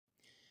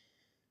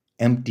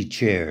Empty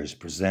chairs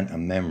present a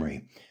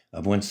memory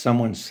of when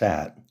someone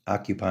sat,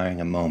 occupying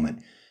a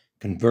moment,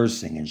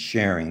 conversing and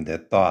sharing their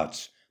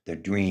thoughts, their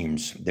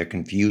dreams, their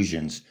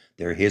confusions,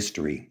 their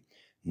history,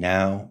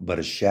 now but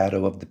a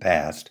shadow of the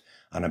past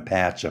on a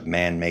patch of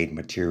man-made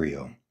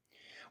material.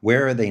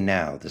 Where are they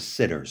now, the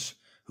sitters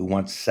who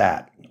once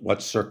sat?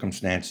 What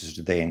circumstances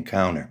do they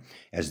encounter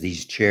as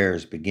these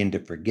chairs begin to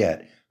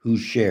forget who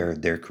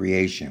shared their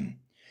creation?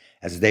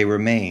 As they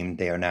remain,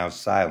 they are now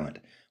silent,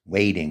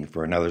 waiting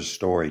for another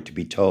story to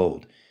be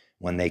told,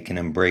 when they can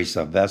embrace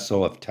a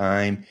vessel of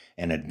time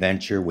and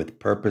adventure with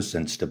purpose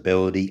and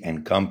stability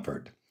and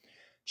comfort.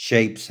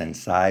 Shapes and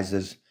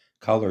sizes,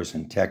 colors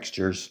and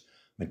textures,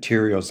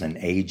 materials and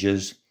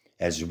ages,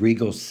 as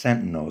regal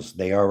sentinels,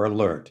 they are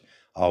alert,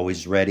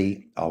 always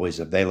ready, always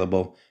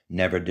available,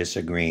 never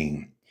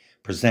disagreeing,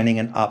 presenting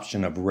an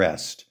option of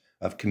rest,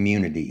 of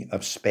community,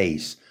 of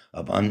space,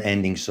 of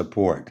unending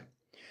support,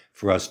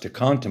 for us to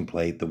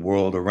contemplate the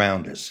world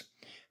around us,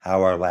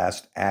 how our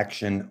last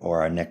action or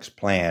our next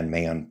plan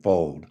may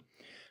unfold,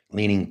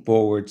 leaning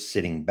forward,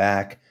 sitting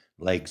back,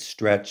 legs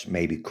stretched,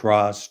 maybe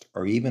crossed,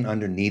 or even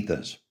underneath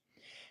us.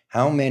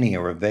 How many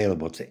are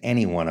available to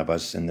any one of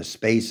us in the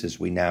spaces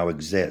we now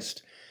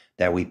exist,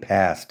 that we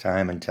pass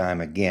time and time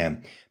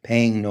again,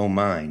 paying no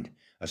mind,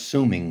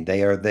 assuming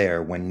they are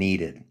there when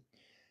needed?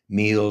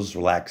 Meals,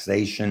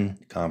 relaxation,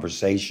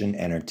 conversation,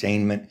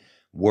 entertainment,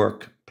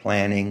 work,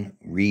 planning,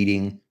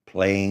 reading,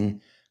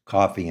 playing,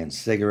 coffee and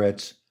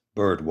cigarettes,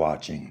 bird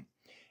watching.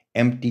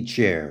 Empty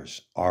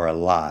chairs are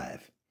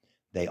alive.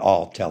 They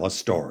all tell a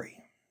story.